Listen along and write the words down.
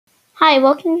Hi,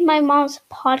 welcome to my mom's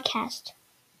podcast.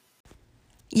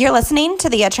 You're listening to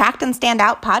the Attract and Stand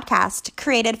Out podcast,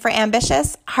 created for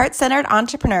ambitious, heart-centered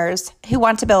entrepreneurs who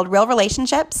want to build real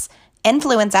relationships,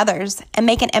 influence others, and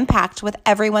make an impact with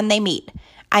everyone they meet.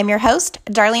 I'm your host,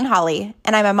 Darlene Holly,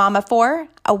 and I'm a mom of four,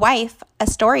 a wife, a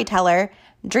storyteller,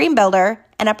 dream builder,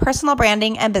 and a personal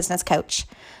branding and business coach.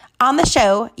 On the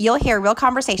show, you'll hear real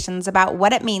conversations about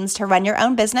what it means to run your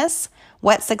own business,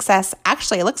 what success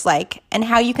actually looks like, and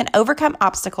how you can overcome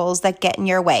obstacles that get in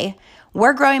your way.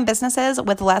 We're growing businesses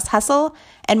with less hustle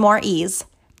and more ease,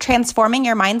 transforming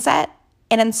your mindset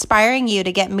and inspiring you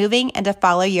to get moving and to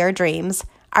follow your dreams.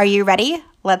 Are you ready?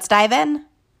 Let's dive in.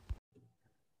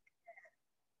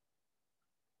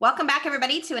 Welcome back,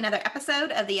 everybody, to another episode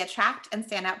of the Attract and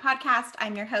Stand Out podcast.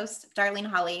 I'm your host, Darlene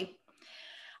Holly.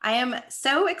 I am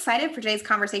so excited for today's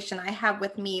conversation. I have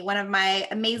with me one of my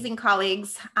amazing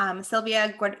colleagues,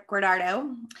 Sylvia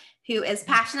Guardado, who is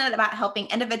passionate about helping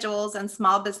individuals and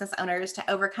small business owners to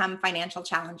overcome financial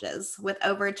challenges. With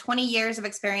over 20 years of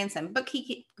experience in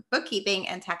bookkeeping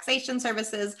and taxation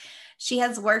services, she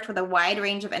has worked with a wide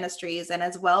range of industries and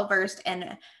is well-versed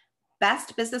in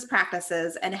best business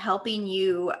practices and helping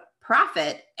you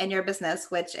profit in your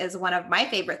business, which is one of my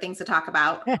favorite things to talk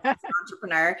about as an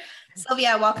entrepreneur.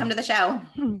 Sylvia, welcome to the show.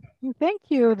 Thank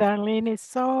you, Darlene. It's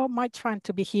so much fun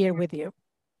to be here with you.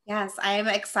 Yes, I am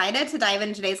excited to dive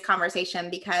into today's conversation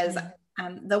because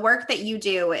the work that you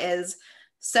do is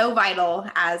so vital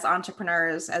as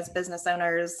entrepreneurs, as business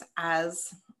owners,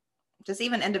 as just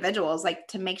even individuals, like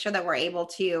to make sure that we're able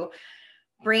to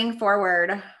bring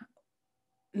forward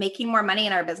making more money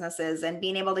in our businesses and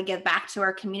being able to give back to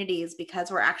our communities because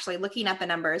we're actually looking at the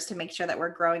numbers to make sure that we're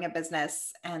growing a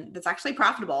business and that's actually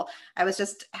profitable. I was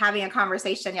just having a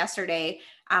conversation yesterday.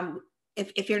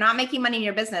 If you're not making money in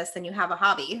your business, then you have a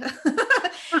hobby.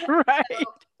 Right. So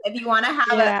if you want to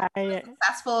have a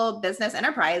successful business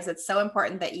enterprise, it's so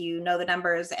important that you know the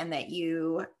numbers and that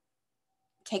you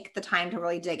take the time to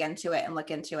really dig into it and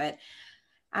look into it.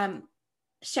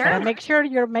 Make sure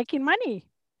you're making money.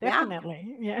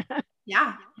 Definitely. Yeah.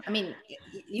 Yeah. I mean,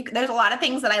 there's a lot of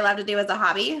things that I love to do as a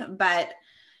hobby, but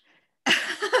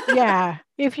yeah,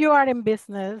 if you are in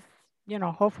business,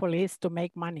 hopefully it's to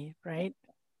make money, right?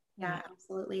 Yeah,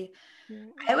 absolutely.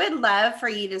 I would love for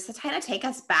you just to kind of take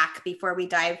us back before we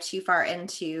dive too far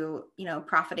into,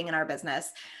 profiting in our business.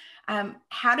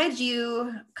 How did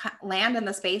you land in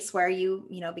the space where you,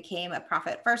 became a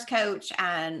profit first coach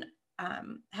and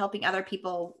helping other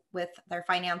people with their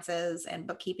finances and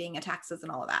bookkeeping and taxes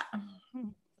and all of that?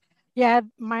 Yeah,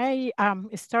 my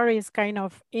story is kind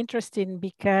of interesting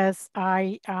because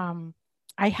I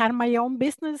had my own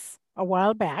business a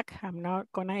while back. I'm not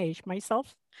gonna age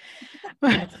myself.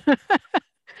 But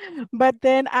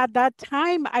then at that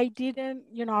time, I didn't,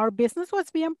 our business was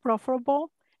being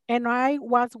profitable. And I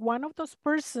was one of those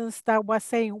persons that was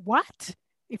saying, what?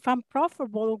 If I'm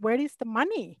profitable, where is the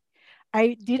money?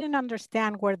 I didn't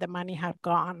understand where the money had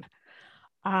gone.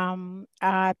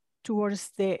 Towards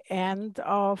the end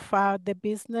of the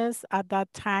business, at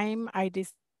that time, I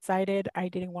decided I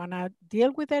didn't want to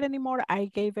deal with it anymore. I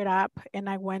gave it up and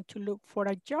I went to look for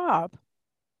a job.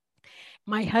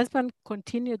 My husband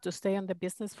continued to stay in the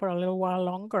business for a little while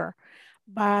longer,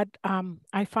 but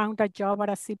I found a job at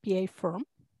a CPA firm.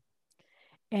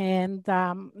 And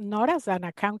not as an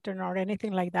accountant or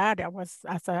anything like that. I was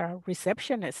as a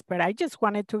receptionist, but I just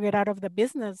wanted to get out of the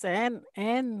business and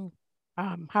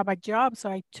have a job. So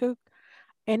I took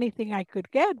anything I could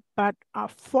get. But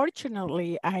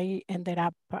fortunately, I ended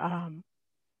up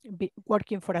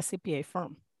working for a CPA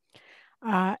firm.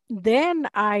 Then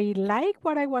I like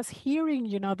what I was hearing,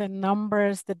 the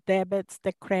numbers, the debits,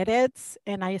 the credits,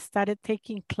 and I started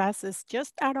taking classes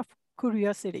just out of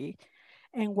curiosity.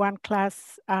 And one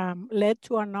class led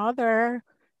to another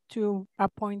to a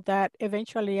point that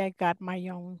eventually I got my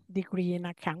own degree in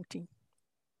accounting.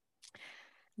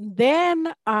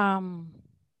 Then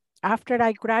after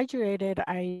I graduated,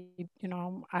 I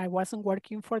wasn't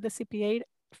working for the CPA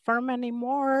firm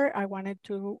anymore. I wanted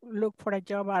to look for a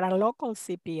job at a local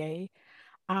CPA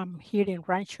here in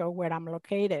Rancho where I'm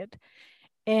located.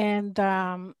 And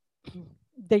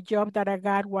the job that I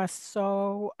got was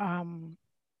so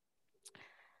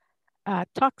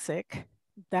toxic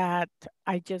that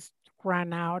I just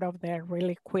ran out of there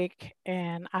really quick.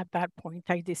 And at that point,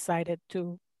 I decided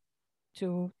to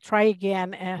try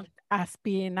again and as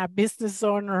being a business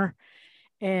owner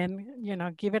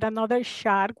and give it another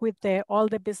shot with all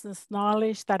the business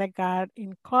knowledge that I got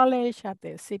in college at the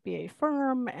CPA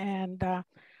firm and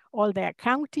all the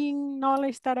accounting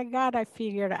knowledge that I got. I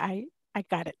figured I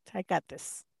got it. I got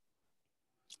this.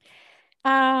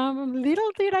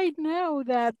 Little did I know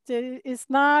that it's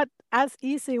not as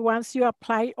easy once you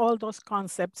apply all those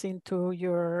concepts into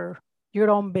your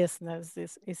own business.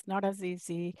 It's not as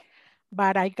easy,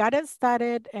 but I got it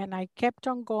started and I kept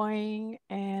on going.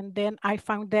 And then I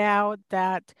found out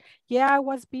that, yeah, I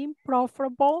was being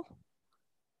profitable,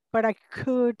 but I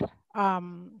could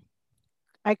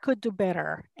do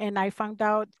better. And I found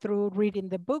out through reading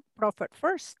the book, Profit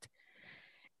First.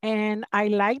 And I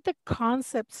liked the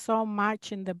concept so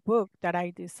much in the book that I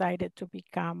decided to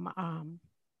become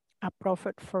a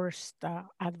Profit First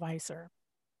advisor.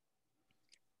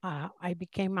 I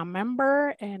became a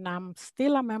member and I'm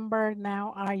still a member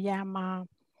now. I am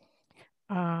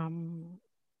um,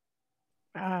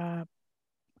 an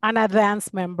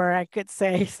advanced member, I could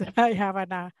say. So I have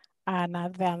an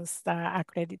advanced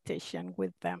accreditation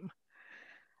with them.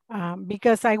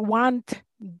 Because I want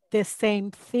the same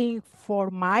thing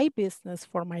for my business,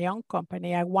 for my own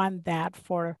company. I want that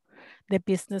for the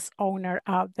business owner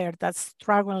out there that's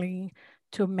struggling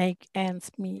to make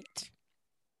ends meet.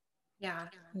 Yeah.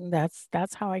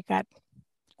 That's how I got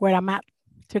where I'm at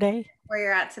today. Where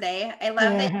you're at today. I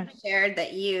love that Yeah. you shared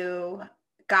that you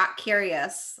got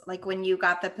curious, like when you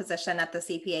got the position at the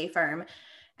CPA firm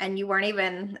and you weren't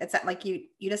even, it's like you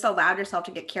just allowed yourself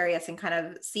to get curious and kind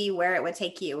of see where it would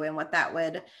take you and what that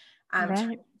would turn Right.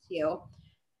 into you.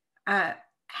 How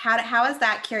has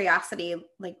that curiosity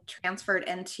like transferred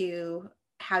into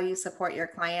how you support your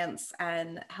clients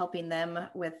and helping them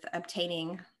with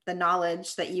obtaining the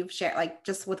knowledge that you've shared, like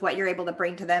just with what you're able to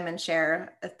bring to them and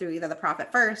share through either the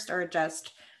Profit First or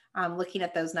just looking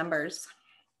at those numbers?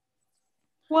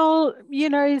 Well,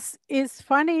 it's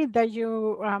funny that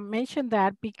you mentioned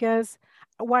that because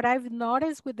what I've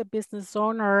noticed with the business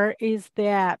owner is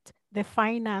that the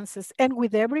finances and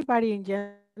with everybody in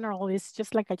general, it's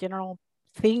just like a general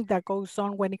thing that goes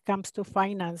on when it comes to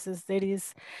finances. There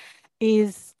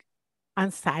is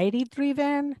anxiety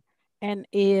driven and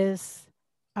is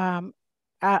um,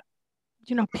 uh,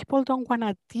 people don't want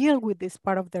to deal with this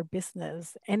part of their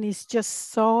business, and it's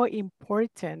just so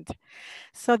important.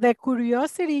 So the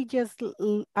curiosity just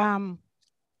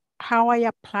how I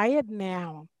apply it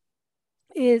now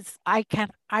is I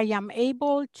am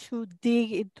able to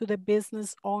dig into the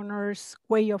business owner's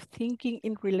way of thinking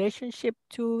in relationship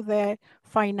to the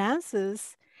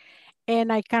finances,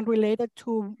 and I can relate it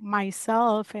to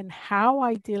myself and how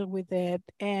I deal with it,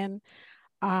 and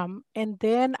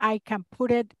then I can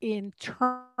put it in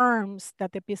terms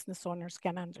that the business owners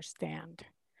can understand.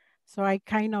 So I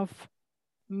kind of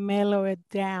mellow it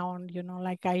down,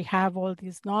 like I have all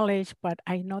this knowledge, but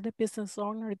I know the business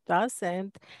owner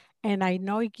doesn't. And I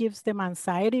know it gives them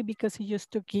anxiety because it used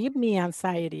to give me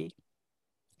anxiety.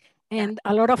 Yeah. And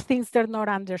a lot of things they're not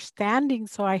understanding.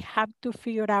 So I have to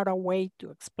figure out a way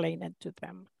to explain it to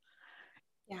them.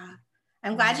 Yeah.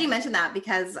 I'm glad you mentioned that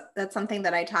because that's something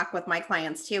that I talk with my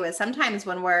clients too, is sometimes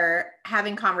when we're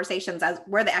having conversations as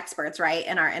we're the experts, right,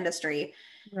 in our industry.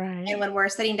 Right. And when we're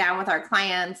sitting down with our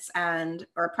clients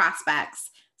or prospects,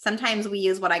 sometimes we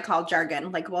use what I call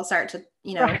jargon. Like we'll start to,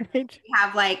 Right.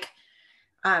 have like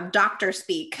doctor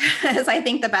speak is I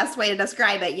think the best way to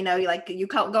describe it. You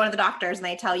go to the doctors and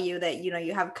they tell you that,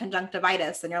 you have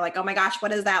conjunctivitis and you're like, oh my gosh,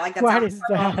 what is that? Like, that What sounds is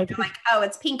horrible. that? You're like, oh,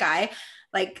 it's pink eye.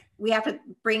 Like we have to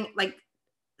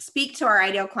speak to our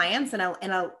ideal clients in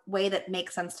a way that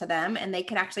makes sense to them and they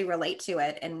can actually relate to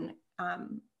it and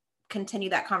continue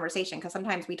that conversation, because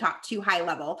sometimes we talk too high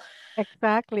level.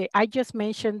 Exactly. I just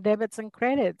mentioned debits and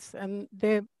credits, and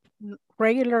the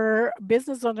regular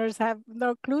business owners have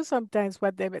no clue sometimes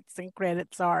what debits and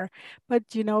credits are. But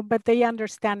they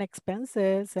understand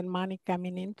expenses and money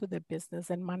coming into the business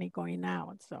and money going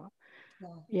out. So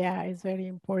yeah, it's very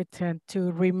important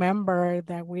to remember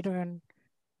that we don't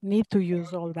need to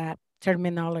use all that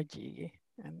terminology.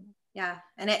 Yeah.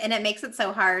 And it makes it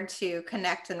so hard to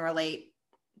connect and relate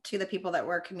to the people that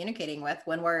we're communicating with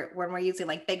when we're using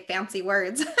like big fancy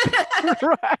words.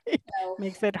 Right. So,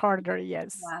 Makes it harder,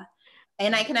 yes. yeah.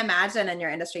 And I can imagine in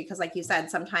your industry, because like you said,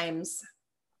 sometimes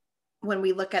when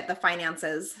we look at the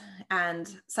finances, and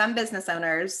some business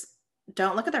owners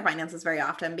don't look at their finances very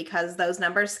often because those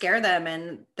numbers scare them,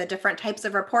 and the different types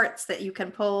of reports that you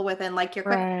can pull within like your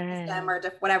QuickBooks system or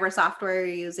whatever software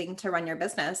you're using to run your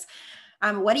business.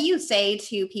 What do you say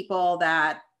to people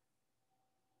that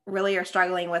really are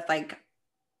struggling with like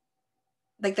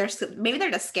they're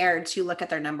just scared to look at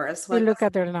their numbers? To look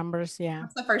at their numbers, yeah.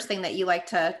 What's the first thing that you like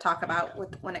to talk about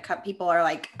when it comes, people are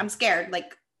like, I'm scared,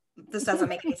 like this doesn't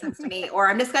make any sense to me, or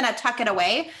I'm just gonna tuck it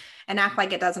away and act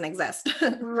like it doesn't exist.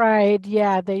 Right.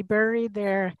 Yeah. They bury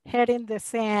their head in the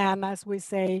sand, as we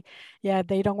say. Yeah.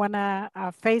 They don't want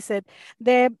to face it.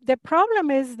 The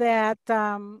problem is that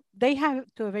they have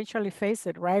to eventually face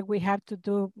it, right?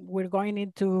 We're going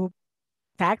into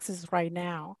taxes right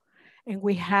now, and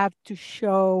we have to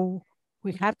tell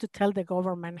the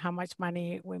government how much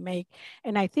money we make.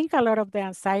 And I think a lot of the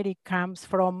anxiety comes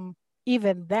from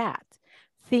even that,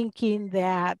 thinking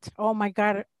that, oh my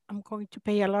God, I'm going to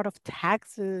pay a lot of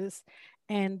taxes,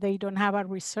 and they don't have a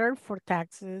reserve for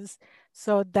taxes.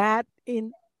 So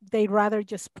they rather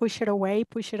just push it away,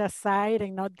 push it aside,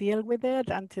 and not deal with it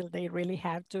until they really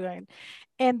have to.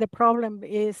 And the problem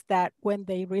is that when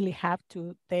they really have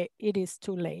to, it is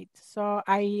too late. So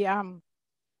I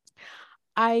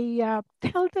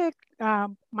tell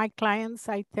my clients,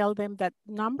 I tell them that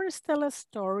numbers tell a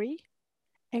story,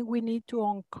 and we need to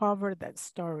uncover that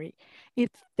story. If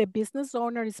the business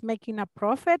owner is making a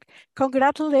profit,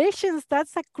 congratulations,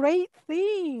 that's a great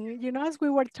thing. You know, as we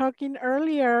were talking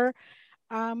earlier,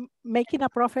 making a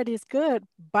profit is good,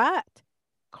 but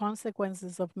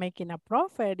consequences of making a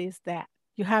profit is that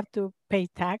you have to pay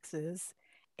taxes,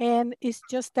 and it's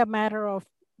just a matter of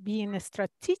being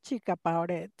strategic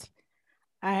about it,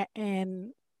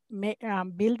 and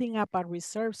building up a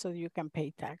reserve so you can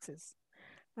pay taxes.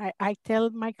 I tell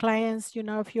my clients, you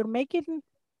know, if you're making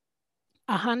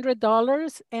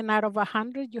 $100 and out of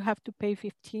 100 you have to pay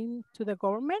 15 to the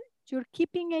government, you're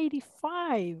keeping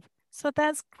 85. So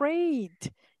that's great.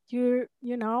 You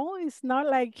know, it's not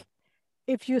like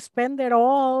if you spend it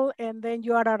all and then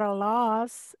you are at a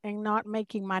loss and not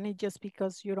making money just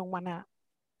because you don't want to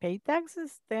pay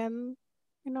taxes, then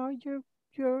you know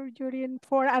you're in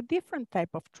for a different type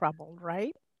of trouble,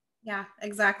 right? Yeah,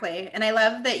 exactly. And I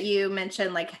love that you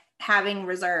mentioned like having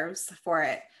reserves for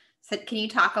it. So can you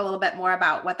talk a little bit more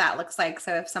about what that looks like?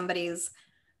 So if somebody's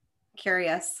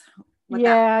curious what that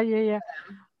Yeah, yeah, yeah.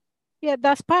 Yeah,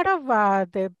 that's part of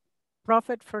the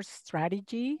profit first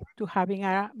strategy, to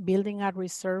building a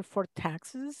reserve for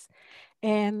taxes.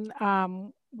 And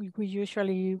we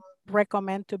usually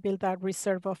recommend to build a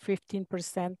reserve of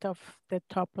 15% of the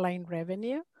top line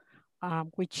revenue,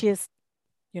 which is,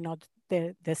 you know,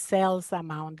 the sales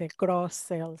amount, the gross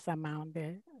sales amount,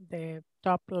 the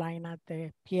top line at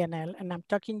the P&L. And I'm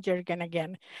talking jargon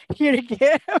again here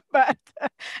again, but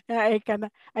I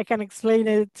can explain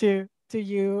it to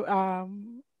you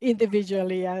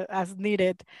individually as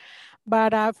needed.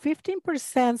 But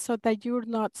 15% so that you're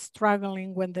not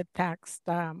struggling when the tax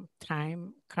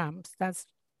time comes. That's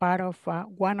part of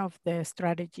one of the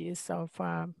strategies of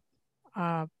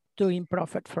doing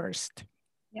profit first.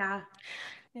 Yeah.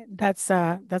 That's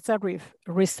a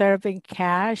reserving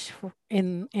cash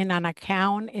in an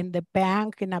account in the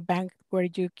bank, in a bank where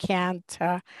you can't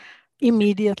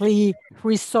immediately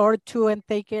resort to and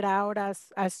take it out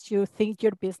as you think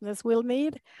your business will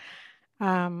need.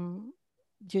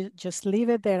 You just leave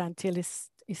it there until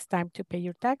it's time to pay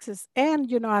your taxes. And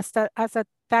you know, as a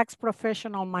tax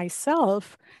professional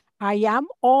myself, I am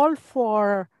all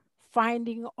for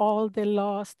finding all the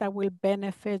laws that will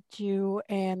benefit you,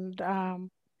 and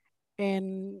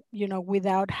you know,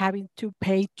 without having to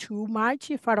pay too much,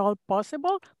 if at all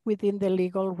possible, within the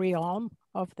legal realm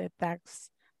of the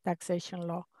taxation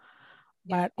law.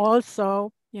 Yeah. But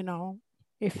also, you know,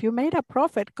 if you made a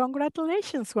profit,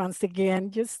 congratulations once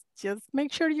again. Just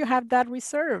make sure you have that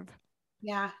reserve.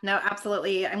 Yeah, no,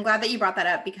 absolutely. I'm glad that you brought that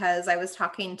up because I was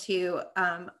talking to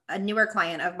a newer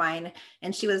client of mine,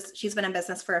 and she's been in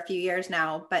business for a few years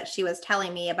now, but she was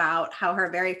telling me about how her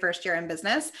very first year in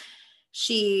business,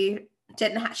 she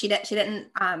didn't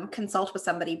consult with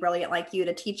somebody brilliant like you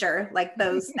to teach her like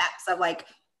those steps of like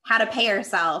how to pay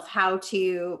herself, how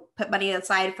to put money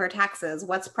aside for taxes,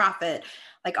 what's profit,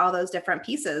 like all those different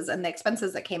pieces and the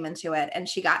expenses that came into it. And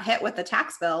she got hit with the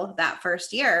tax bill that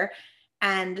first year,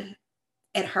 and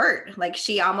it hurt. Like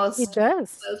she It almost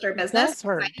does. closed her It business, does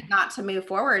hurt. decided not to move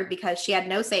forward because she had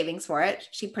no savings for it.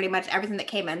 She pretty much everything that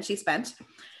came in, she spent.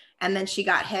 And then she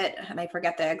got hit, and I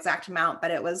forget the exact amount,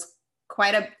 but it was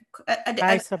quite a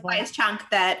Sizable. nice chunk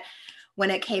that when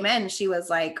it came in, she was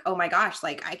like, oh my gosh,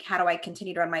 like how do I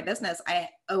continue to run my business? I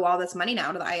owe all this money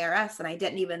now to the IRS. And I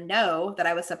didn't even know that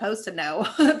I was supposed to know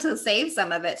to save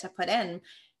some of it to put in,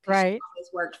 because she Right. always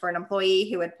worked for an employee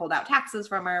who had pulled out taxes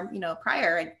from her,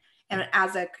 prior.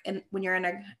 And when you're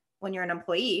an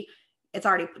employee, it's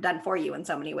already done for you in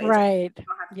so many ways. Right. You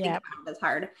don't have to think Yeah. about it as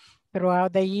hard.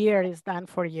 Throughout the year is done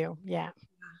for you. Yeah.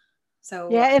 So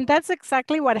Yeah. And that's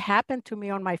exactly what happened to me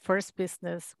on my first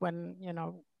business when, you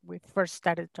know, we first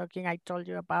started talking. I told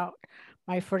you about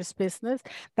my first business.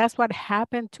 That's what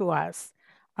happened to us.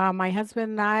 My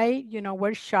husband and I,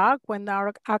 were shocked when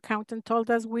our accountant told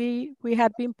us we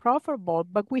had been profitable,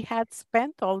 but we had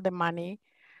spent all the money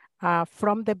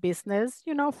from the business,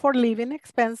 for living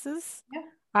expenses.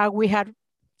 Yeah. We had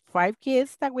 5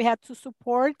 kids that we had to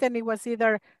support, and it was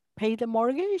either pay the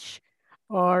mortgage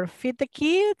or feed the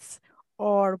kids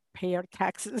or pay our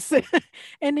taxes.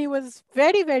 And it was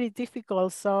very, very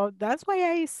difficult. So that's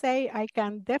why I say I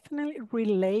can definitely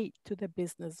relate to the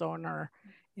business owner.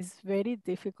 It's very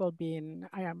difficult being,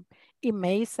 it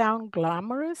may sound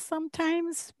glamorous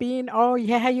sometimes being, oh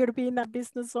yeah, you're being a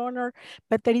business owner,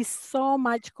 but there is so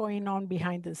much going on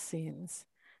behind the scenes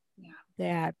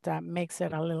that makes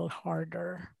it a little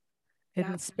harder,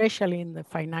 and especially in the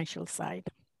financial side.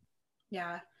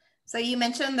 Yeah. So you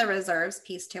mentioned the reserves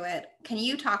piece to it. Can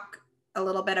you talk a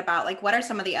little bit about like what are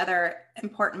some of the other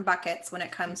important buckets when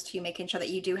it comes to making sure that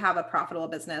you do have a profitable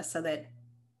business so that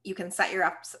you can set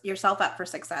yourself up for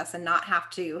success and not have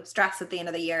to stress at the end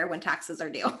of the year when taxes are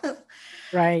due?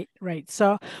 Right, right.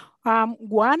 So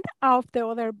one of the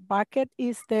other bucket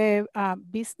is the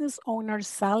business owner's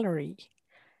salary.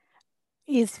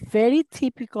 It's very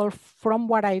typical from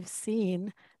what I've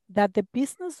seen that the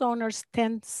business owners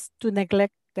tends to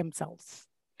neglect themselves.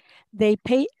 They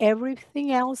pay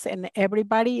everything else and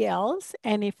everybody else,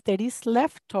 and if there is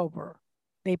leftover,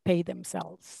 they pay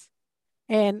themselves.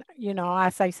 And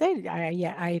as I said,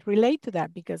 I relate to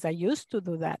that because I used to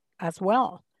do that as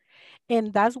well.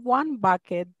 And that's one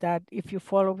bucket that if you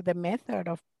follow the method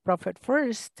of profit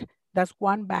first, that's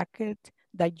one bucket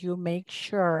that you make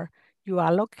sure you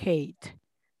allocate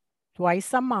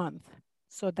twice a month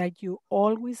so that you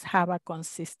always have a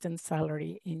consistent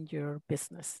salary in your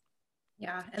business.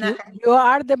 Yeah. And You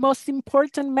are the most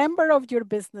important member of your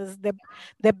business,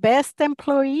 the best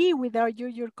employee. Without you,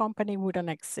 your company wouldn't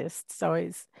exist. So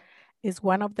it's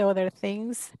one of the other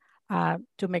things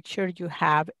to make sure you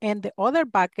have. And the other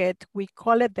bucket, we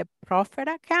call it the profit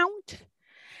account,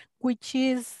 which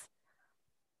is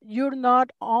you're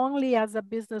not only as a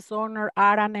business owner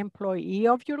are an employee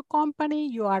of your company,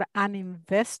 you are an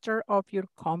investor of your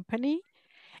company.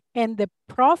 And the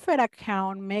profit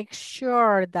account makes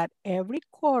sure that every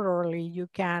quarterly you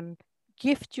can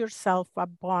gift yourself a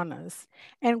bonus.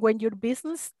 And when your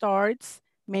business starts,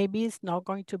 maybe it's not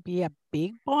going to be a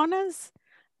big bonus.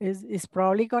 It's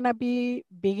probably going to be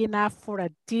big enough for a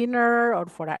dinner or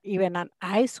for even an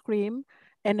ice cream,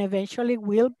 and eventually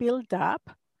will build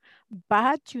up.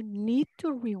 But you need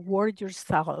to reward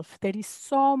yourself. There is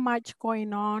so much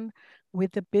going on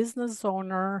with the business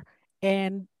owner,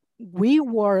 and we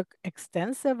work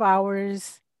extensive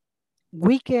hours,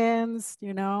 weekends,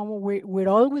 we're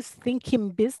always thinking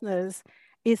business.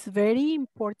 It's very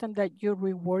important that you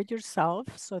reward yourself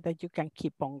so that you can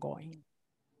keep on going.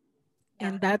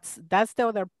 And that's the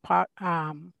other part,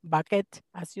 bucket,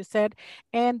 as you said.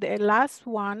 And the last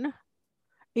one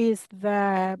is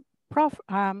the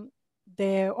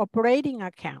operating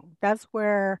account. That's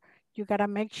where you gotta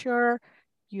make sure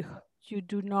you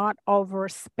do not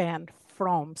overspend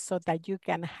from so that you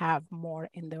can have more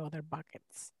in the other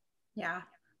buckets. Yeah.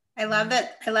 I love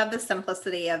that. I love the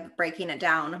simplicity of breaking it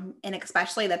down, and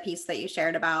especially the piece that you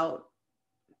shared about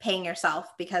paying yourself,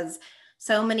 because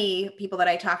so many people that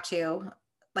I talk to,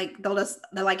 like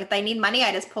they're like, if they need money,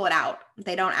 I just pull it out.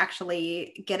 They don't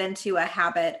actually get into a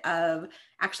habit of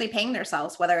actually paying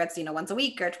themselves, whether it's, once a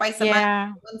week or twice a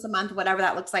month, once a month, whatever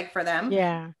that looks like for them.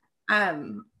 Yeah.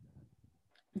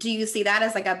 Do you see that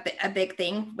as like a big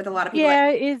thing with a lot of people? Yeah,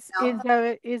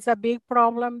 it's a big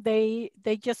problem. They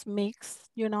just mix,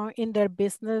 in their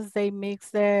business, they mix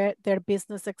their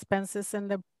business expenses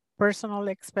and the personal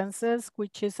expenses,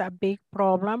 which is a big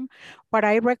problem. What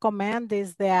I recommend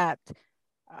is that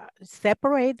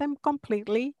separate them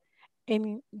completely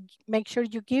and make sure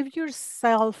you give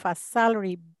yourself a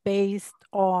salary based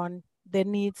on the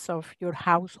needs of your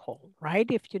household, right?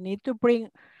 If you need to bring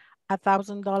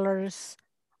 $1,000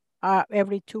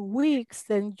 every 2 weeks,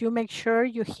 then you make sure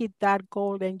you hit that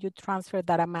goal and you transfer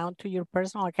that amount to your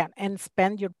personal account and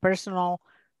spend your personal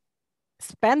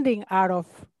spending out of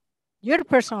your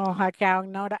personal account,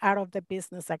 not out of the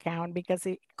business account, because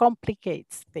it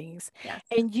complicates things. Yes.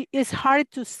 And it's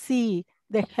hard to see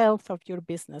the health of your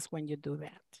business when you do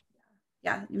that.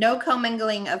 Yeah, no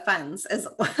commingling of funds is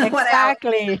exactly. what I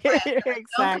exactly.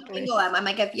 Don't commingle them. I'm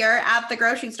like, if you're at the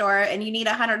grocery store and you need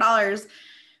 $100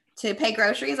 to pay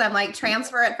groceries, I'm like,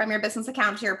 transfer it from your business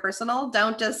account to your personal.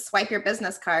 Don't just swipe your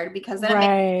business card, because then it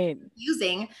makes it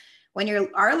confusing when you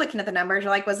are looking at the numbers,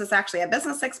 you're like, was this actually a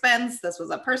business expense? This was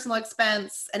a personal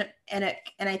expense. And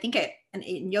I think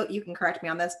you can correct me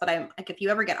on this, but I'm like, if you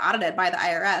ever get audited by the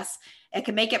IRS, it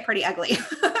can make it pretty ugly.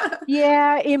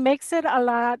 Yeah, it makes it a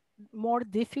lot more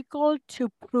difficult to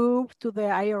prove to the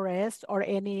IRS or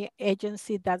any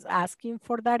agency that's asking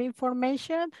for that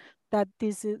information that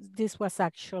this was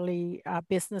actually a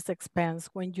business expense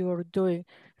when you're doing,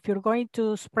 if you're going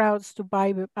to Sprouts to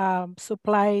buy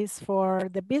supplies for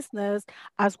the business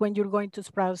as when you're going to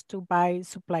Sprouts to buy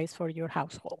supplies for your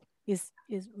household. It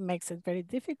makes it very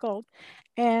difficult.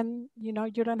 And you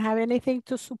don't have anything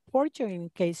to support you in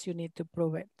case you need to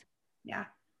prove it. Yeah,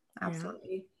 absolutely.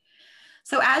 Yeah.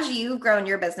 So as you've grown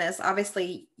your business,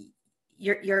 obviously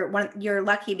you're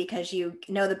lucky because you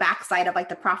know the backside of like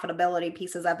the profitability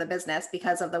pieces of the business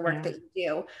because of the work that you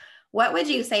do. What would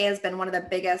you say has been one of the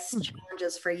biggest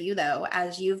challenges for you though,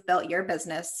 as you've built your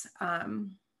business?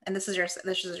 And this is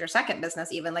your second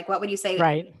business even, like, what would you say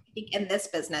in this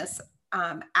business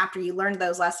after you learned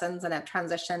those lessons and have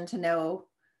transitioned to know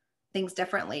things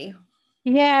differently?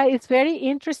 Yeah, it's very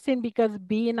interesting because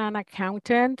being an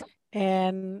accountant,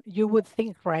 and you would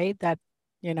think, right, that,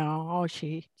 oh,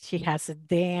 she has it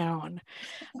down.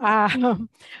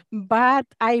 But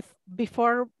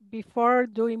before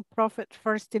doing Profit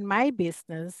First in my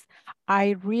business,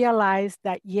 I realized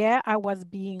that, yeah, I was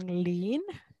being lean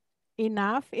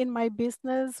enough in my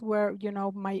business where,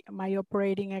 my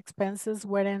operating expenses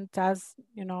weren't as,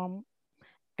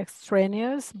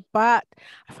 extraneous, but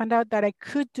I found out that I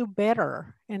could do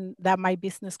better and that my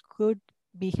business could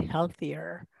be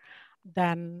healthier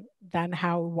than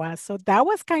how it was. So that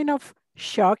was kind of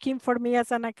shocking for me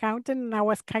as an accountant, and I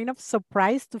was kind of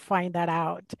surprised to find that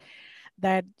out,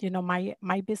 that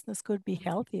my business could be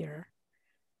healthier.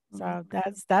 So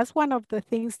that's one of the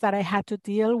things that I had to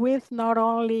deal with, not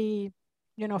only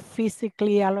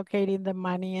physically allocating the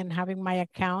money and having my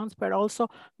accounts, but also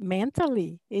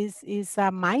mentally is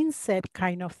a mindset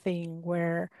kind of thing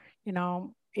where,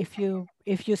 if you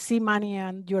see money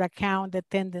on your account, the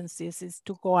tendencies is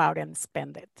to go out and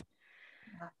spend it.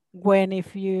 When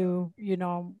if you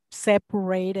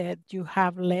separate it, you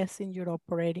have less in your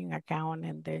operating account,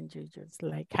 and then you just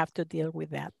like have to deal with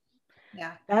that.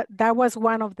 Yeah. That was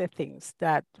one of the things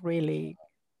that really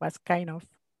was kind of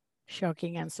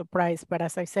shocking and surprised. But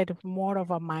as I said, more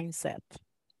of a mindset.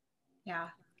 Yeah.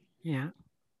 Yeah.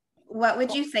 What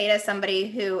would you say to somebody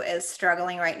who is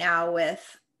struggling right now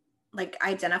with like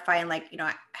identifying, like,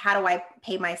 how do I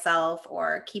pay myself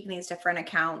or keeping these different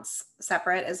accounts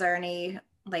separate? Is there any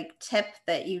like tip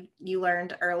that you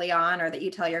learned early on or that you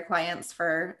tell your clients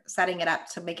for setting it up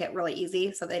to make it really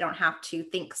easy so they don't have to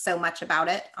think so much about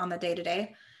it on the day to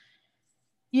day?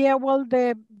 Yeah, well,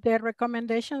 the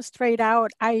recommendation straight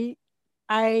out,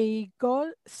 I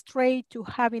go straight to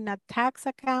having a tax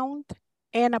account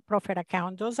and a profit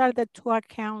account. Those are the two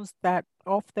accounts that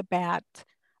off the bat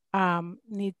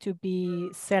need to be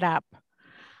set up.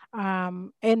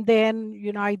 And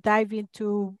then, I dive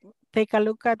into, take a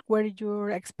look at where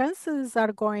your expenses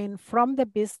are going from the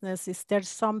business. Is there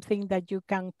something that you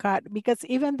can cut? Because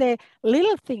even the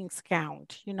little things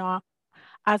count,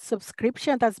 a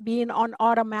subscription that's being on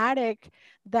automatic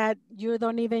that you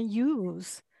don't even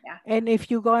use. Yeah. And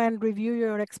if you go and review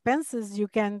your expenses, you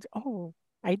can, oh,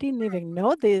 I didn't even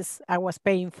know this. I was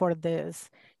paying for this.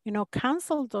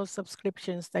 Cancel those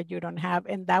subscriptions that you don't have,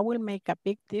 and that will make a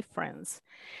big difference.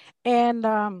 And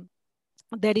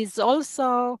there is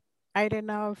also, I don't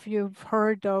know if you've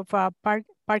heard of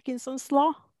Parkinson's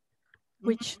law,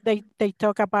 which they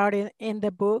talk about in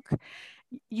the book.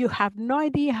 You have no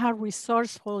idea how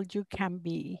resourceful you can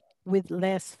be with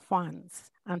less funds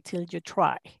until you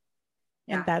try.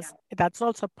 And that's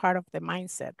also part of the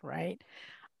mindset, right?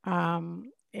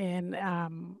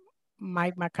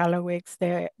 Mike Michalowicz,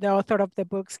 the author of the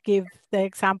books, give the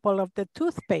example of the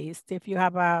toothpaste. If you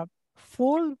have a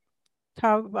full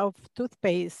tub of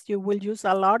toothpaste, you will use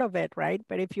a lot of it, right?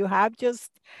 But if you have just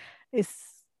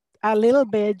a little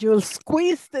bit, you'll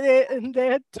squeeze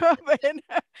the tub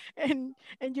and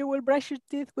you will brush your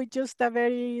teeth with just a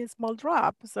very small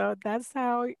drop. So that's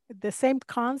how the same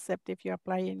concept, if you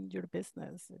apply in your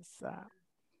business,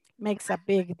 makes a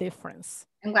big difference.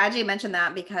 I'm glad you mentioned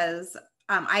that because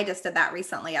I just did that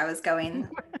recently. I was going,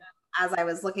 as I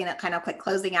was looking at kind of like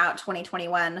closing out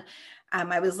 2021,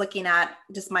 I was looking at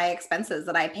just my expenses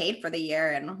that I paid for the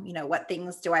year and, what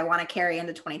things do I want to carry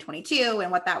into 2022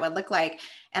 and what that would look like.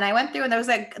 And I went through and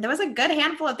there was a good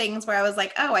handful of things where I was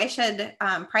like, oh, I should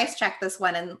price check this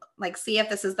one and like see if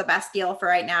this is the best deal for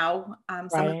right now.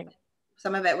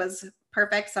 Some of it was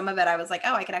perfect. Some of it I was like,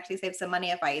 oh, I could actually save some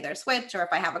money if I either switch or if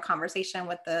I have a conversation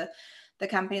with the the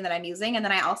company that I'm using. And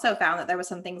then I also found that there was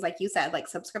some things like you said, like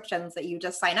subscriptions that you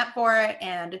just sign up for.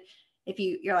 And if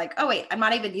you're like, oh wait, I'm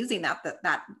not even using that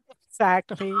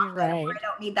Exactly, often, or right. I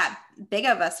don't need that big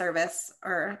of a service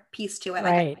or piece to it.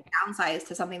 Like I Right. can downsize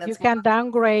to something You that's can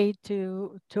downgrade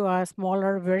to a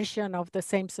smaller version of the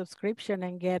same subscription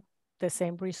and get the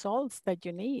same results that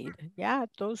you need. Yeah,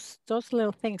 those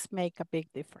little things make a big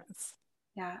difference.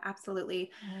 yeah, absolutely.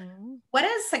 Mhm. What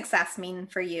does success mean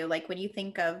for you? Like when you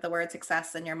think of the word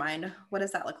success in your mind, what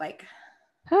does that look like?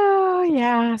 Oh,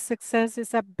 yeah, success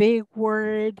is a big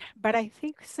word, but I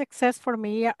think success for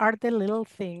me are the little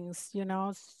things,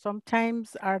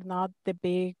 sometimes are not the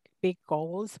big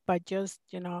goals, but just,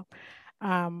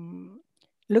 um,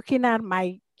 looking at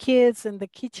my kids in the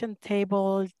kitchen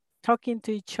table, talking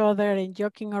to each other and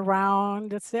joking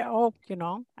around and say, oh,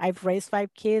 I've raised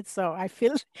 5 kids, so I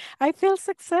feel I feel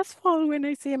successful when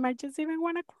I see them. I just even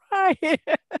want to cry.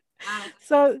 Wow.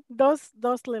 So those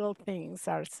little things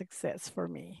are success for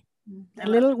me. I The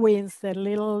love little wins, the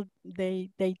little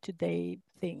day-to-day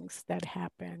things that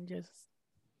happen, just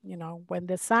when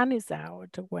the sun is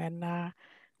out, when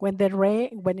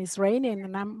it's raining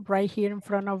and I'm right here in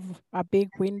front of a big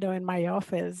window in my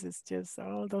office. It's just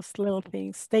all those little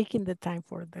things, taking the time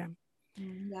for them.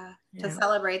 yeah, to Yeah.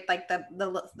 celebrate like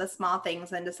the small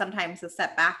things and to sometimes to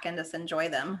step back and just enjoy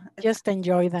them. Just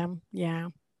enjoy them. Yeah.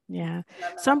 Yeah.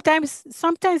 I love that.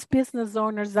 Sometimes business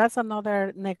owners, that's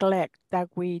another neglect that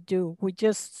we do. We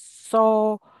just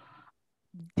so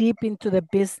deep into the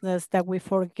business that we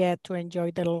forget to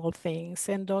enjoy the little things.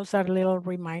 And those are little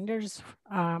reminders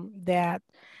that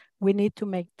we need to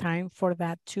make time for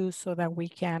that too, so that we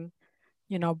can,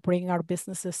 bring our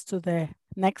businesses to the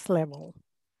next level.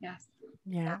 Yes.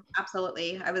 Yeah, Yeah.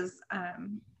 absolutely. I was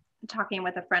talking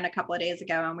with a friend a couple of days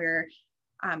ago, and we were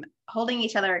holding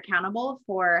each other accountable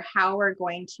for how we're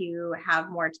going to have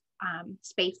more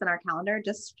space in our calendar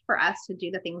just for us to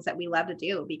do the things that we love to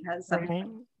do. Because Right.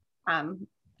 um,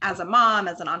 as a mom,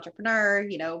 as an entrepreneur,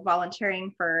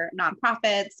 volunteering for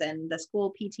nonprofits and the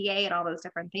school PTA and all those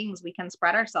different things, we can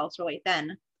spread ourselves really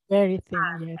thin. Very thin,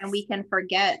 And yes. we can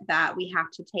forget that we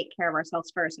have to take care of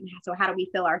ourselves first. And so how do we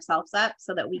fill ourselves up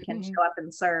so that we can Mhm. show up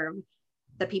and serve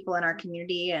the people in our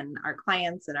community and our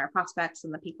clients and our prospects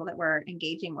and the people that we're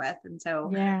engaging with? And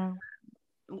so Yeah.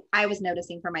 I was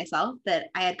noticing for myself that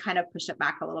I had kind of pushed it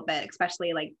back a little bit,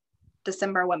 especially like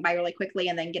December went by really quickly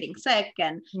and then getting sick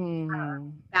and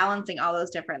Mhm. balancing all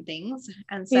those different things.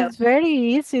 And so It's very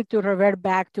easy to revert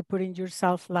back to putting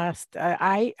yourself last.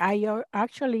 I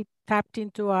actually tapped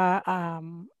into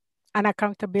an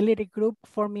accountability group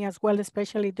for me as well,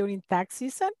 especially during tax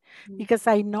season, because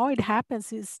I know it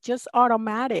happens. It's just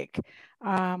automatic.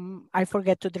 I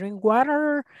forget to drink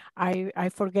water. I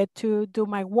forget to do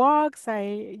my walks.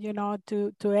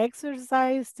 To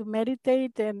exercise, to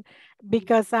meditate, and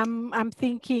because I'm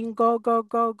thinking go go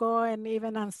go go, and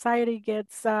even anxiety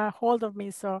gets hold of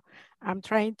me. So I'm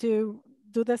trying to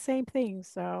do the same thing.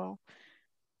 So,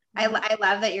 I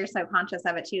love that you're so conscious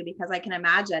of it too, because I can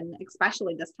imagine,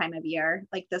 especially this time of year,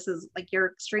 like this is like you're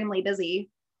extremely busy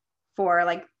for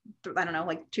like, I don't know,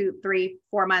 like 2, 3,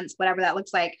 4 months, whatever that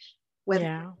looks like, with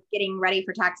yeah, getting ready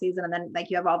for tax season. And then like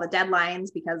you have all the deadlines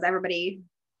because everybody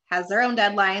has their own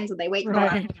deadlines and they wait till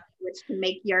last right. minute, which can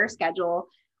make your schedule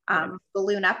Yes.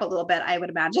 balloon up a little bit, I would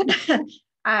imagine.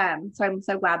 So I'm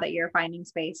so glad that you're finding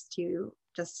space to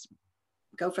just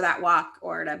go for that walk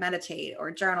or to meditate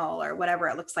or journal or whatever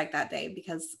it looks like that day,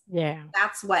 because Yeah.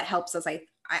 that's what helps us.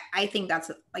 I think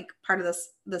that's like part of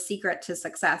this, the secret to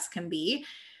success can be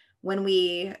when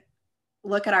we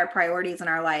look at our priorities in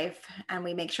our life and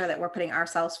we make sure that we're putting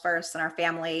ourselves first and our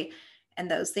family and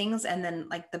those things. And then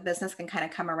like the business can kind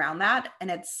of come around that. And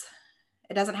it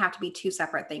doesn't have to be two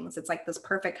separate things. It's like this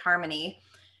perfect harmony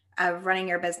of running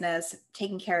your business,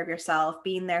 taking care of yourself,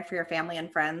 being there for your family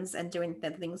and friends, and doing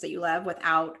the things that you love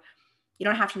without, you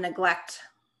don't have to neglect.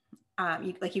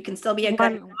 You can still be a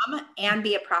good One, mom and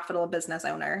be a profitable business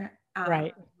owner,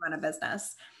 right. run a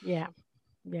business. Yeah.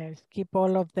 Yes. Keep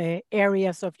all of the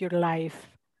areas of your life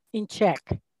in check.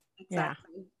 Yeah.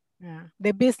 Exactly. Yeah.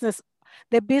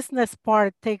 The business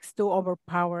part takes to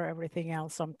overpower everything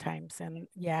else sometimes. And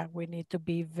yeah, we need to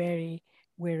be very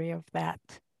wary of that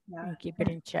Yeah. and keep it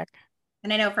in check.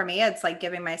 And I know for me, it's like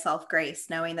giving myself grace,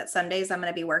 knowing that some days I'm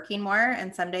going to be working more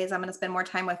and some days I'm going to spend more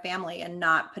time with family and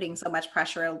not putting so much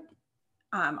pressure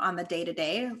on the day to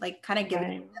day, like kind of giving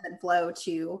Right. ebb and flow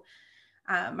to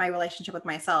my relationship with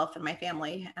myself and my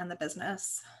family and the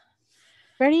business.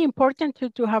 Very important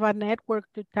to have a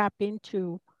network to tap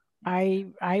into.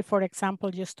 For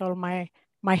example, just told my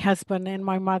husband and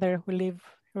my mother who live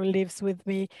who lives with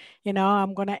me.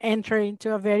 I'm gonna enter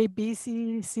into a very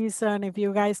busy season. If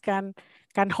you guys can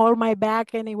hold my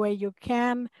back any way you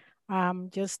can,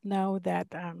 just know that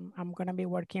I'm gonna be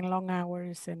working long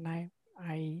hours, and I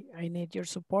need your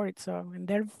support. So, and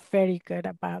they're very good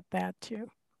about that too.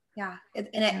 Yeah. Yeah.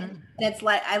 And it's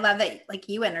like, I love that, like,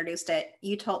 you introduced it.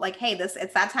 You told, like, hey,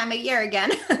 it's that time of year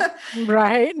again.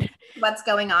 Right. What's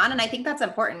going on. And I think that's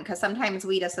important because sometimes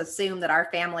we just assume that our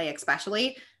family,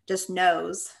 especially, just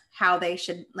knows how they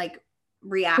should, like, Should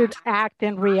react. act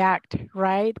and react,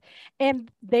 right?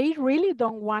 And they really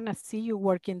don't want to see you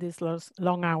working these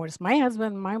long hours. My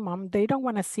husband, my mom, they don't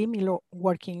want to see me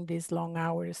working these long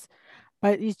hours,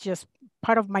 but it's just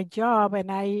part of my job,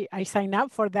 and I sign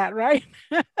up for that, right?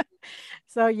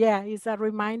 So yeah, it's a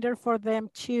reminder for them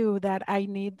too that I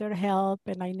need their help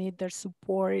and I need their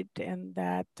support, and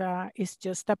that it's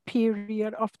just a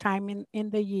period of time in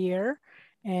the year,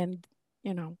 and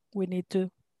we need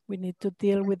to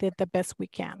deal with it the best we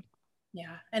can.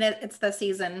 Yeah. And it's the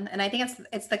season. And I think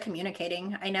it's the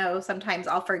communicating. I know sometimes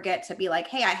I'll forget to be like,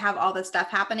 hey, I have all this stuff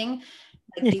happening.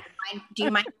 Like, do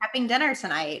you mind prepping dinner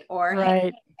tonight? Or, hey,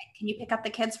 Right. can you pick up the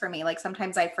kids for me? Like,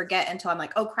 sometimes I forget until I'm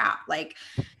like, oh crap. Like,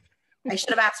 I should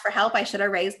have asked for help. I should have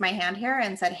raised my hand here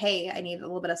and said, hey, I need a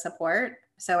little bit of support.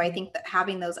 So I think that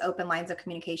having those open lines of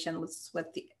communication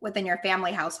within your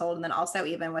family household, and then also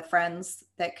even with friends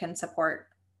that can support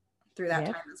through that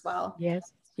Yes. time as well.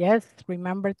 Yes. Yes.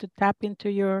 Remember to tap into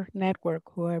your network,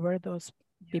 whoever those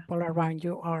Yeah. people around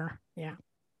you are. Yeah.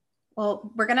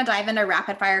 Well, we're going to dive into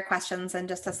rapid fire questions in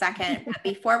just a second. But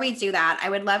before we do that, I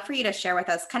would love for you to share with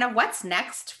us kind of what's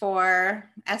next for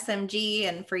SMG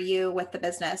and for you with the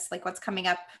business. Like, what's coming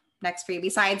up next for you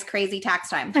besides crazy tax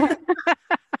time?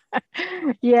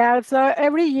 Yeah, so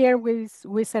every year we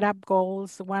set up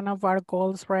goals. One of our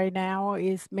goals right now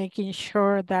is making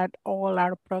sure that all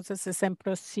our processes and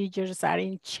procedures are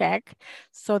in check,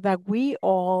 so that we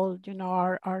all,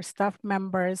 our staff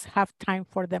members have time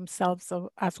for themselves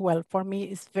as well. For me,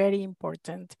 it's very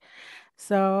important.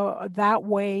 So that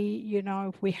way,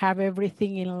 if we have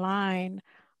everything in line,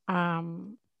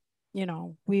 um,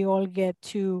 we all get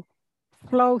to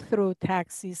flow through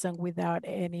tax season without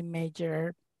any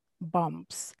major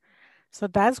bumps. So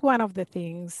that's one of the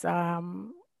things.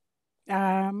 I'm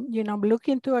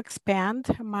looking to expand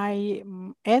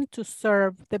and to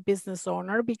serve the business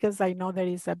owner, because I know there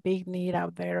is a big need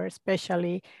out there,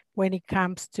 especially when it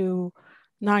comes to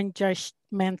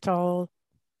non-judgmental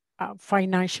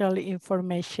financial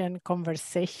information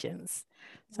conversations.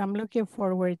 So I'm looking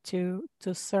forward to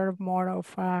serve more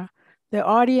of the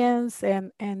audience,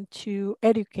 and to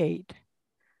educate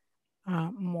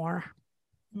more.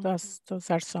 Those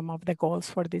are some of the goals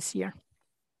for this year.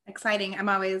 Exciting.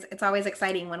 It's always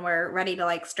exciting when we're ready to,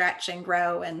 like, stretch and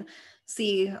grow and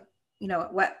see,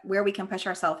 where we can push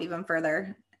ourselves even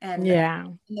further. And Yeah.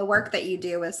 the work that you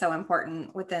do is so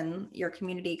important within your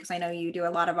community, because I know you do a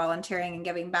lot of volunteering and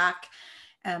giving back,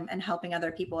 and helping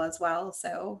other people as well.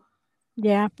 So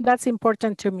Yeah, that's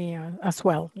important to me as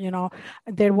well.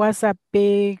 There was a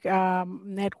big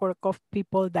network of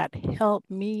people that helped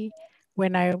me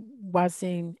when I was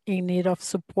in need of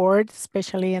support,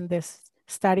 especially in this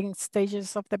starting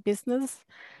stages of the business.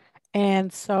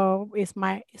 And so it's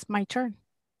my turn.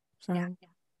 yeah, So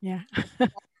yeah.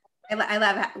 I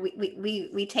love how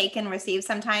we take and receive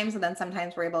sometimes, and then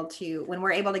sometimes when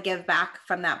we're able to give back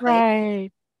from that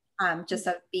place, Right. just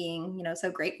of being, so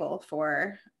grateful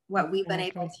for what we've been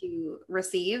able Exactly. to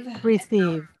receive, and how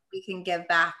Receive. we can give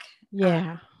back.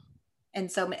 Yeah. And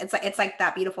so it's like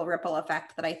that beautiful ripple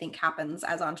effect that I think happens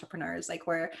as entrepreneurs, like,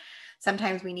 where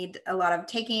sometimes we need a lot of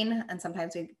taking, and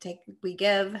sometimes we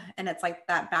give, and it's like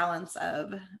that balance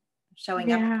of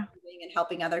showing up Yeah. and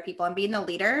helping other people and being a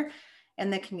leader in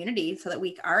the community, so that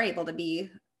we are able to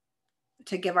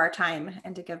give our time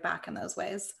and to give back in those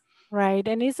ways. Right.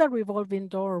 And it's a revolving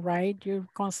door, right? You're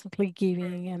constantly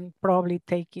giving and probably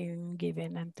taking,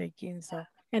 giving and taking. So,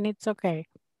 and it's okay.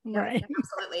 Yep, Right.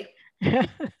 absolutely.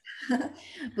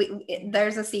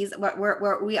 There's a season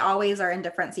we always are in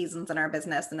different seasons in our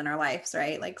business and in our lives,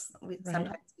 right? Like, Right.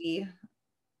 sometimes we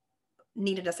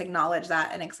need to just acknowledge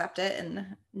that and accept it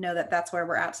and know that that's where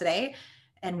we're at today,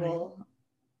 and Right.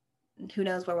 who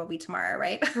knows where we'll be tomorrow,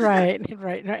 right? Right.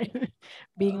 Right. Right.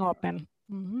 Being open.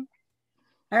 Hmm.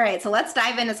 All right, so let's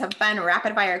dive into some fun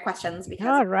rapid fire questions, because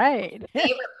All right.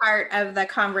 favorite part of the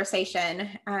conversation.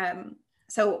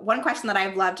 So one question that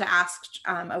I've loved to ask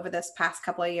over this past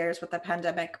couple of years with the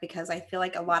pandemic, because I feel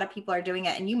like a lot of people are doing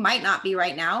it, and you might not be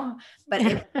right now, but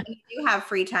if you do have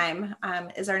free time,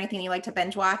 is there anything you like to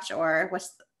binge watch, or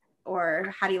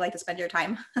how do you like to spend your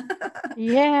time?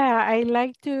 Yeah, I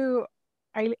like to.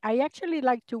 I actually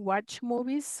like to watch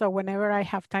movies. So whenever I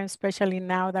have time, especially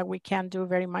now that we can't do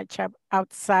very much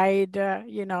outside,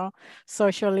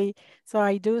 socially. So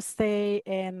I do stay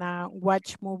and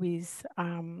watch movies.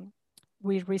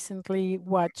 We recently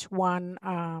watched one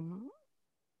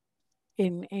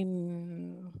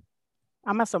in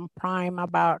Amazon Prime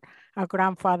about a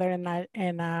grandfather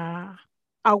and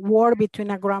a war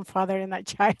between a grandfather and a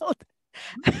child.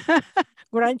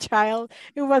 Grandchild.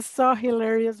 It was so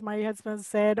hilarious. My husband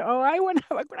said, "Oh, I want to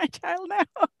have a grandchild now."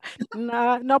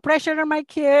 No, no pressure on my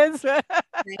kids.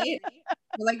 Right?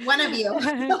 Like one of you.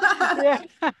 Yeah.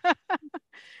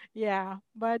 Yeah,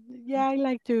 but yeah, I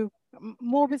like to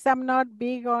movies. I'm not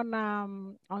big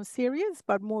on series,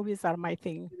 but movies are my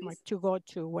thing, like to go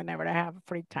to whenever I have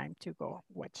free time to go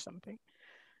watch something.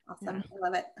 Yeah. Awesome. I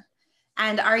love it.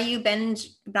 And are you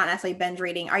not necessarily binge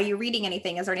reading, are you reading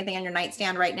anything? Is there anything on your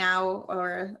nightstand right now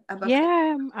or a book?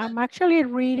 Yeah, I'm actually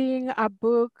reading a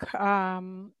book.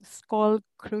 It's called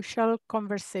Crucial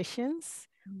Conversations,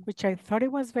 which I thought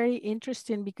it was very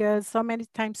interesting because so many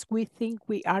times we think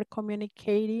we are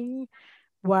communicating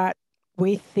what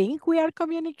we think we are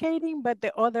communicating, but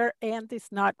the other end is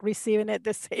not receiving it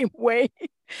the same way.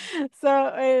 So,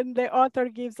 and the author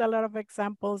gives a lot of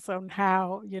examples on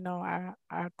how,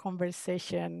 a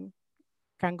conversation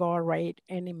can go right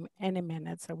any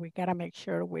minute. So we gotta make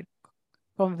sure we're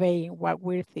conveying what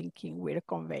we're thinking we're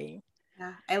conveying.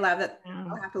 Yeah, I love it. Yeah.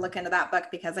 I'll have to look into that book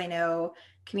because I know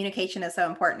communication is so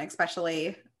important,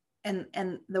 especially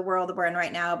in the world we're in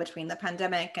right now between the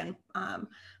pandemic and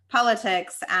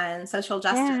politics and social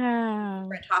justice, Yeah,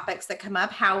 different topics that come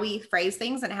up, how we phrase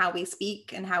things and how we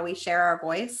speak and how we share our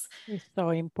voice. it's so So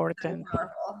important.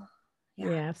 powerful. Yeah.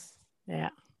 Yes. Yeah.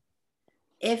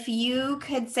 If you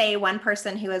could say one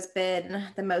person who has been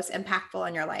the most impactful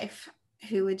in your life,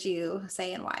 who would you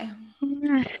say and why?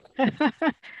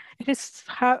 It is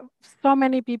so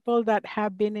many people that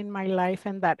have been in my life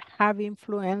and that have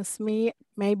influenced me,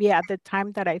 maybe at the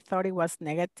time that I thought it was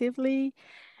negatively.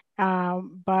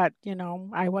 But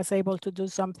I was able to do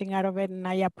something out of it and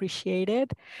I appreciate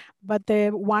it. But the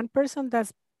one person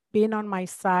that's been on my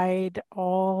side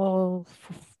all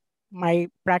my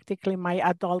practically my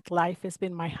adult life has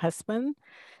been my husband.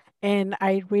 And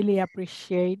I really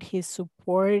appreciate his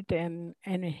support and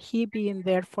he being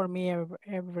there for me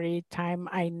every time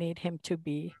I need him to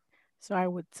be. So I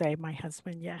would say my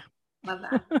husband, yeah. Love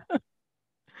that.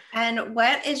 And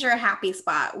what is your happy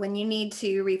spot when you need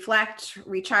to reflect,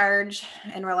 recharge,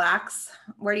 and relax?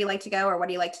 Where do you like to go or what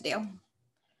do you like to do?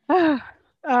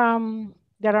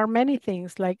 There are many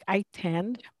things like I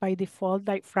tend by default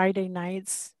like Friday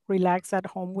nights relax at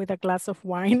home with a glass of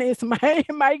wine is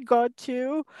my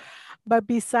go-to. But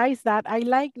besides that, I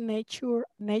like nature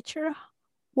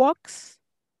walks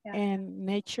Yeah, and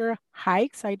nature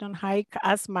hikes. I don't hike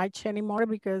as much anymore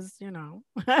because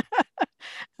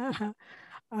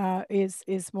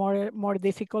is more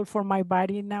difficult for my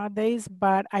body nowadays.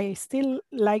 But I still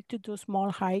like to do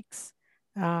small hikes,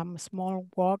 small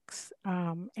walks,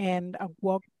 and a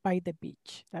walk by the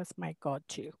beach. That's my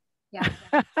go-to. yeah,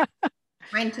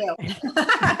 mine too.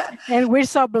 And we're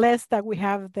so blessed that we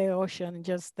have the ocean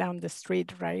just down the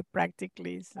street, right?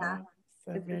 Practically. Yeah,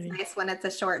 So it's it's very, nice when it's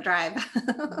a short drive.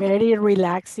 very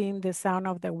relaxing. The sound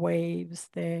of the waves,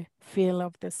 the feel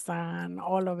of the sun,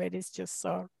 all of it is just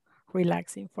so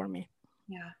relaxing for me.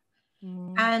 Yeah.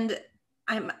 Mm. And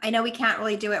I know we can't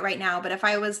really do it right now, but if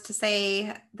I was to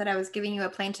say that I was giving you a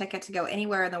plane ticket to go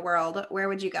anywhere in the world, where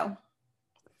would you go?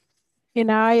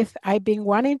 I've been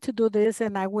wanting to do this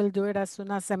and I will do it as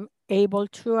soon as I'm able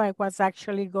to. I was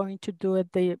actually going to do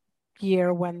it the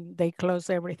year when they close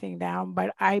everything down,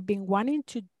 but I've been wanting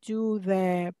to do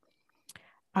the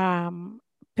um,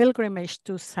 pilgrimage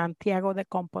to Santiago de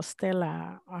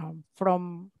Compostela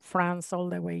from France all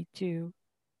the way to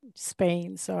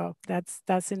Spain. So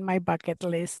that's in my bucket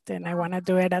list, and I want to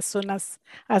do it as soon as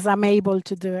I'm able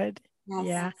to do it. Yes.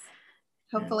 Yeah.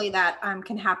 Yeah. Hopefully that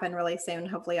can happen really soon.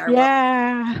 Hopefully our world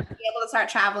Yeah. will be able to start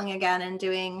traveling again and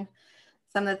doing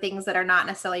some of the things that are not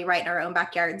necessarily right in our own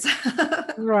backyards.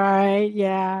 Right.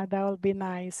 Yeah, that will be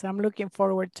nice. I'm looking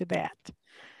forward to that.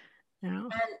 Yeah.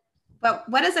 But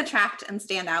what does attract and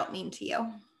stand out mean to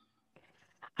you?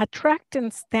 Attract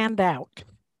and stand out.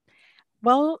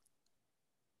 Well,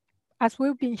 as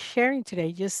we've been sharing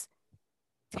today, just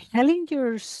telling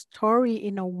your story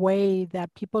in a way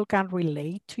that people can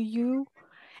relate to you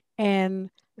and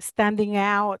standing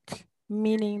out,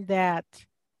 meaning that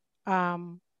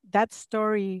that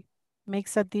story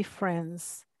makes a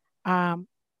difference. Um,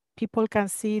 People can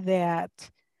see that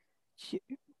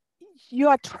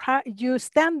you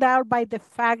stand out by the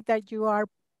fact that you are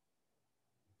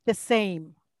the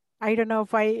same. I don't know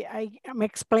if I am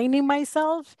explaining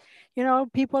myself.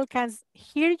 People can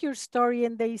hear your story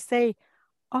and they say,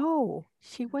 oh,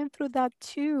 she went through that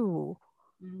too.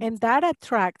 Mm-hmm. And that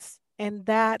attracts and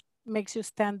that makes you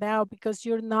stand out because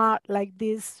you're not like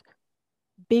this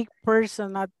big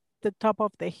person at the top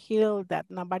of the hill that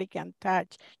nobody can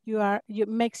touch. You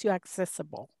makes you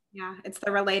accessible. Yeah, it's the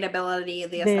relatability, the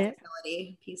The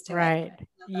accessibility piece to it. right.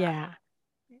 Yeah.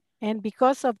 And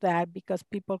because of that, because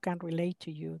people can relate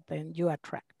to you, then you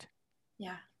attract.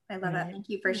 Yeah, I love that. Right. Thank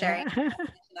you for sharing Yeah. the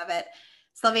definition of it.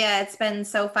 Sylvia, it's been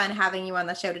so fun having you on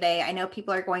the show today. I know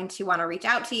people are going to want to reach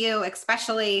out to you,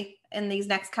 especially in these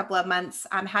next couple of months.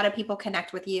 How do people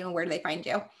connect with you and where do they find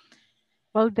you?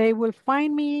 Well, they will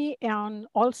find me on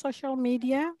all social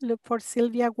media. Look for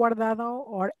Sylvia Guardado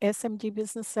or SMG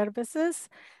Business Services,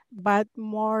 but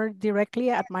more directly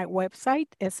at my website,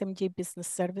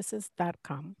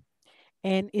 smgbusinessservices.com.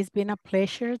 And it's been a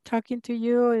pleasure talking to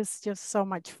you. It's just so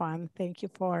much fun. Thank you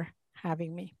for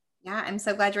having me. Yeah, I'm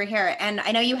so glad you're here. And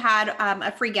I know you had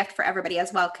a free gift for everybody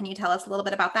as well. Can you tell us a little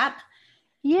bit about that?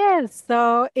 Yes,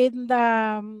 so in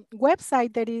the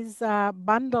website, there is a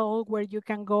bundle where you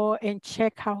can go and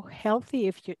check how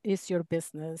healthy is your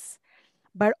business.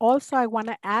 But also I want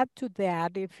to add to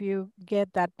that, if you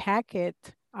get that packet,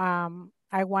 I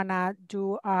want to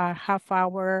do a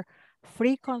half-hour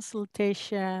free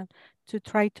consultation to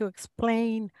try to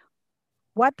explain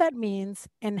what that means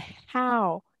and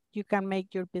how you can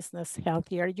make your business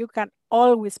healthier. You can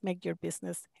always make your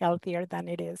business healthier than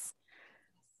it is.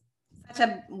 Such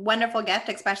a wonderful gift,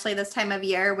 especially this time of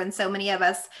year when so many of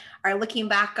us are looking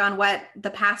back on what the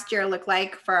past year looked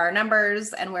like for our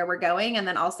numbers and where we're going. And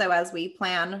then also as we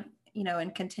plan,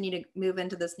 and continue to move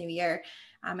into this new year,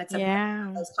 it's important to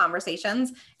have those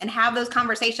conversations and have those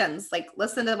conversations. Like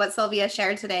listen to what Sylvia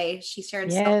shared today. She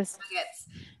shared so many nuggets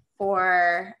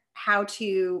for how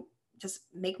to just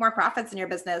make more profits in your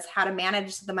business, how to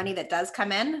manage the money that does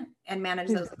come in and manage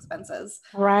those expenses.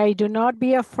 Right. Do not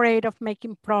be afraid of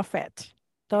making profit.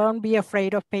 Don't be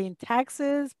afraid of paying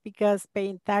taxes because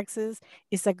paying taxes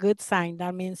is a good sign.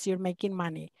 That means you're making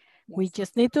money. Yes. We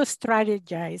just need to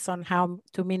strategize on how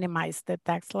to minimize the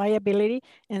tax liability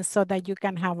and so that you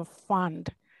can have a fund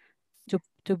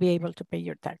to be able to pay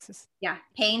your taxes. Yeah,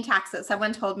 paying taxes.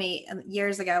 Someone told me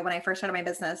years ago when I first started my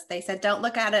business, they said, don't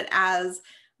look at it as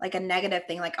like a negative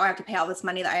thing, like, oh, I have to pay all this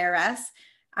money to the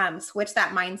IRS. Switch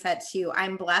that mindset to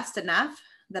I'm blessed enough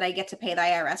that I get to pay the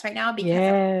IRS right now because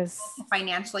I'm able to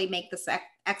financially make this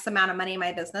X amount of money in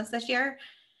my business this year.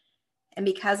 And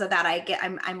because of that,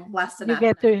 I'm blessed enough.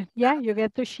 You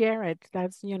get to share it.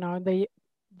 That's, the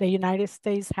United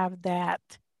States have that,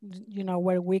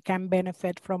 where we can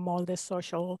benefit from all the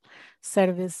social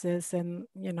services and,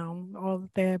 all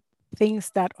the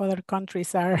things that other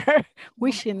countries are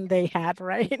wishing they had,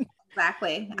 right?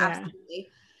 Exactly. Yeah. Absolutely.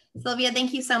 Sylvia,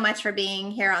 thank you so much for being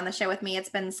here on the show with me. It's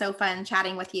been so fun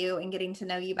chatting with you and getting to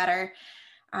know you better.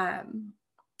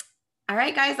 All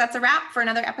right, guys, that's a wrap for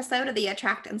another episode of the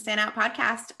Attract and Stand Out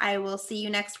podcast. I will see you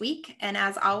next week. And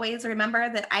as always, remember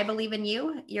that I believe in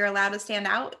you. You're allowed to stand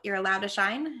out. You're allowed to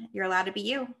shine. You're allowed to be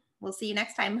you. We'll see you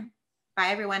next time. Bye,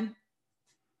 everyone.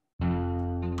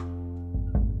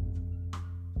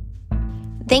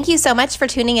 Thank you so much for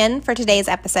tuning in for today's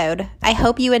episode. I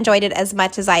hope you enjoyed it as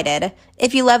much as I did.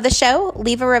 If you love the show,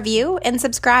 leave a review and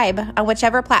subscribe on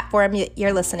whichever platform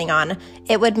you're listening on.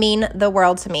 It would mean the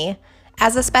world to me.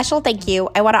 As a special thank you,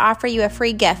 I want to offer you a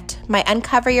free gift, my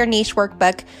Uncover Your Niche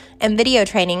workbook and video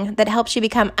training that helps you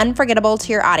become unforgettable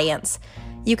to your audience.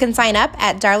 You can sign up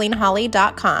at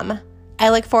darlingholly.com. I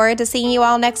look forward to seeing you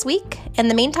all next week. In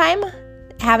the meantime,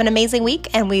 have an amazing week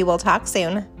and we will talk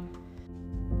soon.